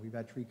shocks them. We've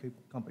had tree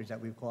companies that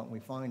we've caught and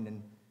we fined,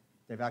 and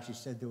they've actually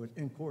said to us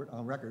in court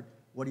on record,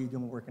 what are you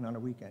doing working on a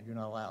weekend? You're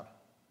not allowed.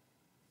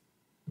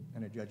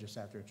 And the judge just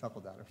sat there and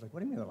chuckled at it. I was like, what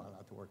do you mean they're not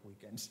allowed to work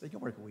weekends? They can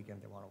work a weekend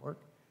if they want to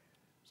work.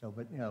 So,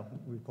 but, you know,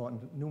 we've caught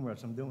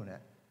numerous of them doing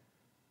that.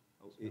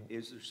 Oh,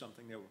 is there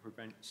something that would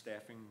prevent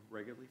staffing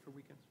regularly for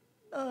weekends?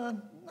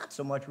 Not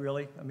so much,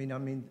 really. I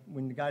mean,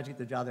 when the guys get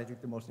the job, I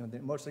think most of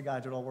the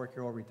guys that all work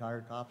here are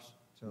retired cops.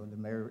 So the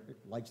mayor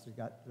likes to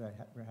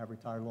have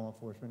retired law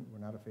enforcement. We're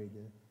not afraid to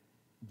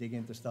dig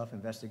into stuff,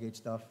 investigate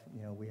stuff.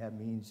 You know, we have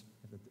means,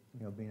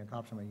 you know, being a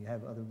cop, you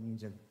have other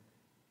means of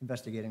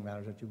investigating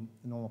matters that the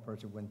normal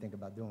person wouldn't think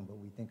about doing, but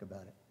we think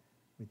about it.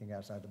 We think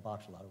outside the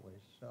box a lot of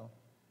ways. So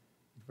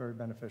it's very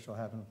beneficial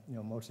having, you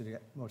know, most of the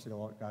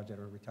guys that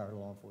are retired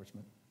law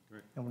enforcement.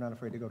 Great. And we're not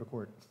afraid to go to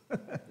court.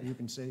 You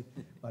can see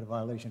by the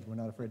violations, we're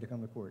not afraid to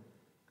come to court.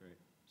 Great.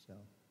 So,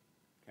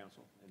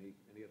 Counsel, any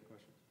other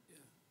questions? Yeah.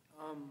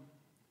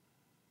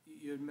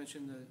 You had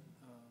mentioned that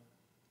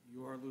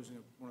you are losing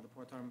one of the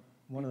part-time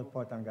one of the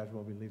people, part-time guys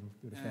will be leaving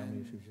due to family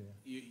and issues,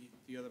 yeah.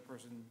 the other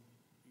person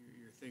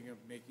you're thinking of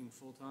making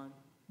full-time?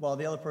 Well,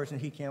 the other person,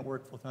 he can't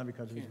work full-time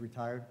because he's Can't.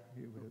 retired.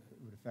 It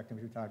would affect him,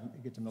 he's retired,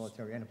 he gets a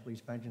military and a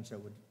police pension, so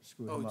it would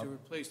screw him Oh, up. to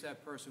replace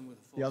that person with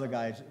a full-time? The other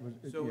guys,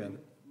 So yeah.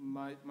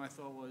 my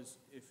thought was,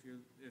 if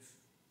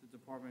the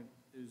department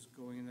is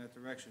going in that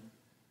direction,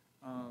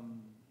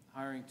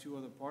 hiring 2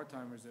 other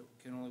part-timers that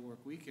can only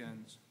work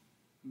weekends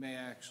may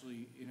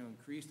actually, you know,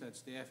 increase that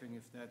staffing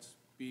if that's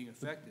being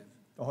effective.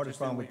 The hardest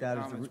Just in problem what with your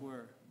that is comments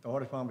were. the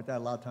hardest problem with that,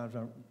 a lot of times,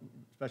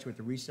 especially with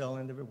the resale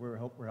end of it, we're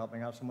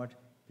helping out so much.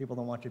 People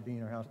don't want you to be in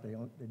their house.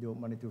 They do it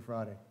Monday through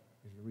Friday.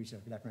 There's a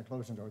resale. That's when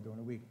closings are during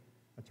the week.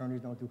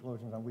 Attorneys don't do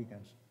closings on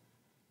weekends.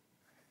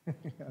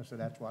 So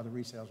that's why the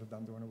resales are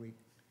done during the week.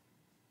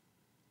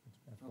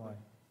 That's why. Okay.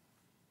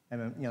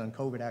 And then, you know, and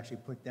COVID actually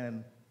put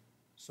them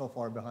so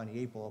far behind the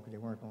 8 ball because they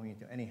weren't going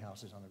into any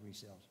houses on the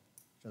resales.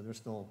 So they're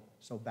still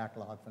so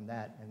backlogged from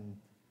that. And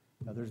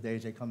you know, there's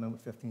days they come in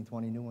with 15,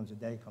 20 new ones a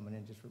day coming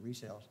in just for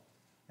resales.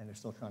 And they're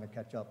still trying to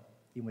catch up.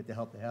 Even with the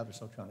help they have, they're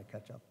still trying to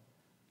catch up.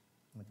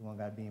 And with the one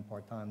guy being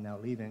part-time now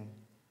leaving,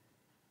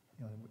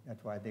 you know,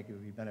 that's why I think it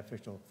would be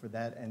beneficial for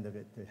that end of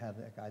it to have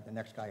that guy, the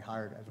next guy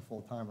hired as a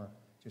full-timer,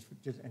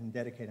 and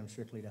dedicate him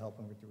strictly to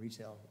helping with the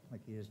resale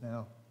like he is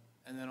now.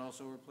 And then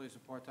also replace a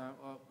part-time,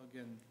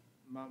 again,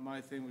 my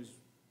thing was,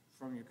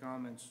 from your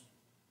comments,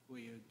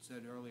 what you had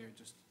said earlier,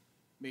 just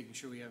making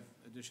sure we have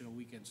additional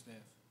weekend staff.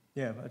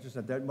 Yeah, I just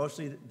said that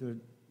mostly the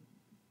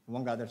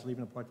one guy that's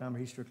leaving the part-timer,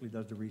 he strictly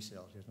does the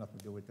resales. He has nothing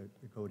to do with the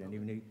code. And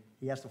even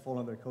he has to fall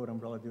under the code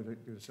umbrella due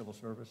to civil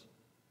service.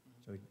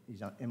 So he's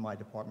not in my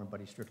department,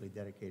 but he's strictly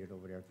dedicated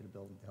over there to the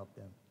building to help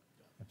them.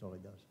 That's all he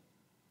does.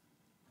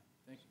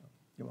 Thank you.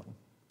 You're welcome.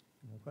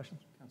 Any other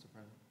questions? Council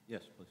President.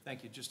 Yes, please.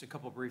 Thank you. Just a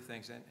couple of brief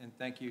things, and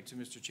thank you to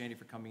Mr. Cheney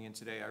for coming in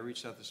today. I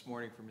reached out this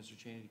morning for Mr.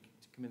 Cheney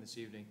to come in this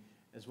evening,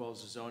 as well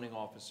as the zoning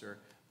officer.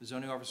 The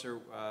zoning officer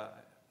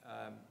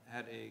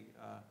had a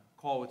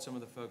call with some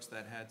of the folks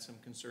that had some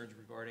concerns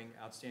regarding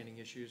outstanding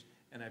issues,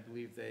 and I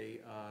believe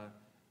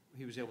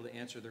he was able to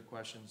answer their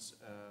questions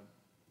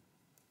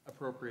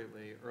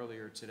appropriately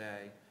earlier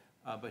today,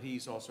 but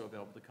he's also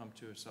available to come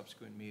to a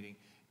subsequent meeting.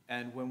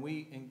 And when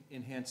we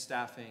enhanced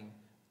staffing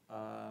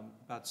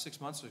about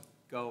 6 months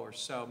ago or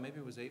so, maybe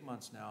it was 8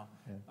 months now,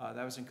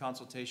 that was in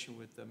consultation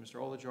with Mr.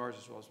 Olajars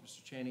as well as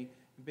Mr. Cheney.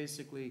 And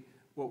basically,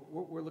 what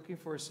we're looking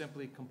for is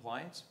simply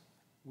compliance.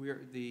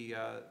 The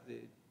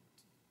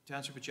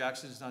Township of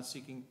Jackson is not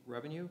seeking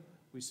revenue.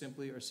 We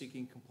simply are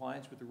seeking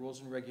compliance with the rules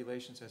and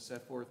regulations as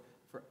set forth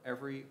for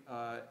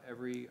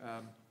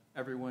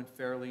everyone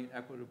fairly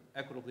and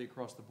equitably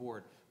across the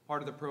board.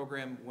 Part of the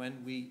program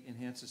when we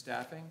enhanced the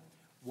staffing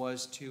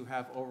was to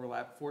have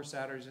overlap for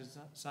Saturdays and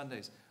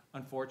Sundays.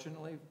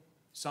 Unfortunately,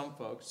 some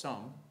folks,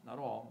 not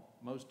all,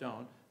 most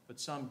don't, but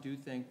some do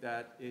think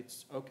that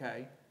it's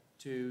okay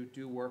to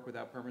do work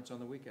without permits on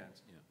the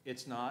weekends. Yeah.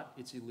 It's not,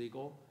 it's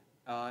illegal,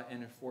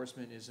 and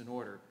enforcement is in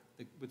order.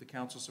 With the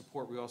council's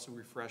support, we also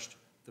refreshed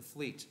the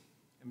fleet,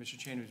 and Mr.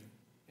 Cheney was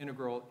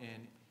integral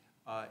in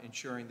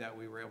ensuring that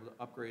we were able to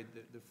upgrade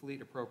the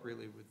fleet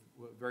appropriately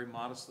with very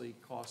modest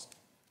cost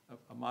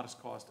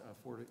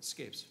for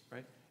escapes,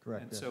 right?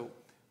 Correct. And yes. so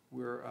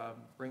we're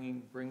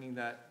bringing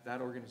that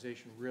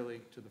organization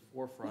really to the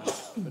forefront.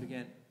 But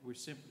again, we're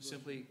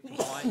simply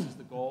compliance is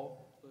the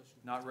goal,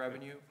 not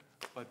revenue.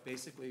 But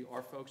basically,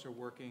 our folks are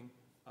working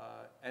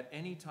at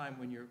any time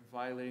when you're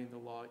violating the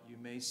law, you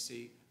may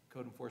see a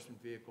code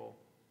enforcement vehicle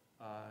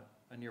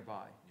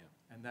nearby. Yeah.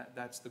 And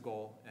that's the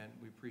goal, and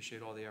we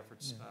appreciate all the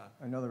efforts. Yeah.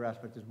 Another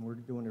aspect is when we're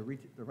doing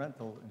the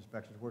rental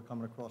inspections, we're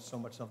coming across so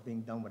much stuff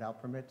being done without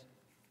permits,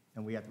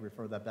 and we have to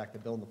refer that back to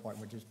the building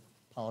department, which just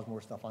piles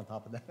more stuff on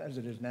top of that as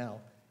it is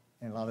now.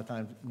 And a lot of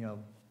times, you know,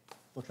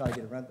 we'll try to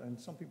get a rental, and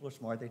some people are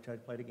smart, they try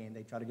to play the game,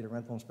 they try to get a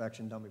rental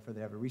inspection done before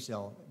they have a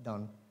resale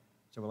done.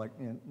 So we're like,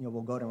 you know,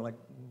 we'll go there and we're like,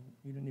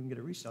 you didn't even get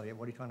a resale yet,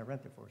 what are you trying to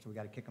rent it for? So we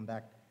got to kick them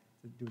back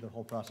to do the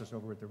whole process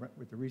over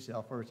with the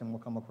resale first, and we'll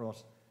come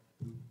across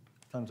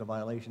tons of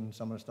violations.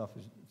 Some of the stuff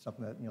is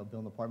something that, you know,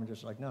 building department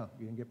just like, no,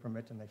 you didn't get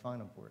permits, and they fine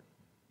them for it.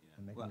 Yeah.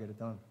 And make them get it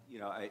done. You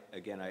know, I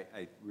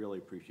really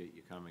appreciate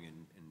you coming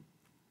and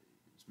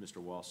as Mr.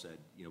 Wall said,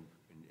 you know,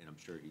 and I'm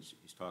sure he's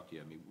talked to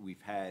you, I mean,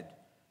 we've had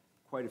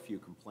quite a few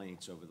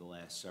complaints over the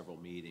last several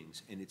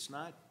meetings, and it's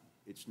not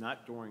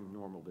during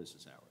normal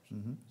business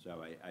hours.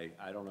 So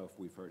I don't know if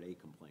we've heard a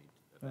complaint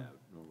about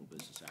normal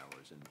business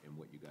hours and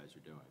what you guys are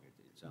doing.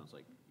 It sounds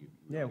like you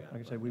Yeah, really got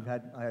like it I said, buttoned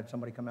up. I had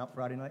somebody come out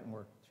Friday night and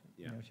work.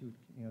 You Yeah. know, she,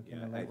 came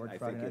Yeah, in I late, worked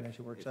think Friday night, if- and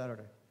she worked if-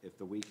 Saturday. If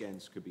the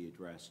weekends could be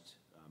addressed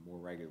more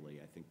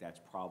regularly, I think that's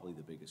probably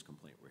the biggest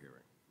complaint we're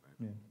hearing, right?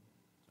 Yeah.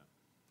 So,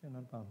 Yeah,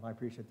 no problem. I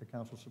appreciate the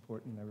council's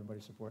support and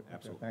everybody's support. Okay,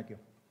 Absolutely. Thank you.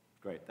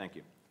 Great, thank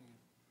you.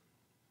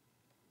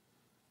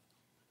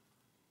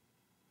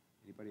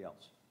 Anybody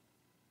else?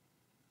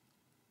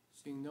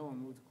 Seeing no one,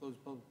 move to close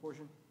the public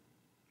portion.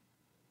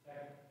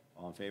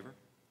 All in favor?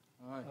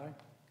 All right. Can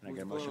I Move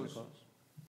get a to motion to close. close?